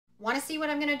Want to see what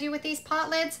I'm going to do with these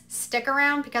pot lids? Stick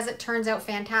around because it turns out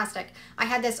fantastic. I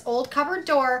had this old cupboard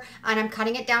door and I'm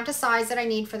cutting it down to size that I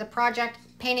need for the project,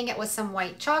 painting it with some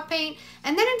white chalk paint,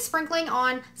 and then I'm sprinkling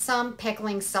on some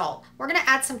pickling salt. We're going to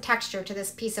add some texture to this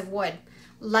piece of wood.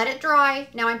 Let it dry.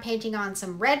 Now I'm painting on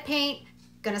some red paint,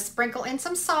 going to sprinkle in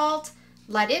some salt,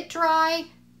 let it dry,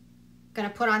 going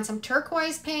to put on some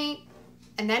turquoise paint,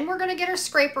 and then we're going to get our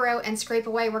scraper out and scrape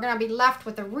away. We're going to be left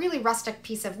with a really rustic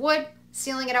piece of wood,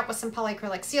 sealing it up with some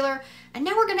polyacrylic sealer. And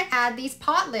now we're going to add these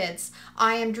pot lids.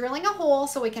 I am drilling a hole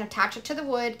so we can attach it to the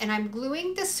wood, and I'm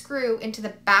gluing the screw into the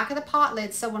back of the pot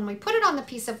lid so when we put it on the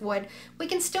piece of wood, we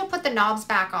can still put the knobs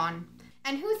back on.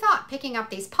 And who thought picking up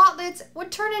these pot lids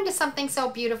would turn into something so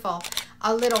beautiful?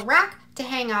 A little rack to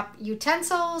hang up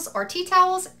utensils or tea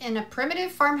towels in a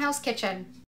primitive farmhouse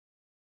kitchen.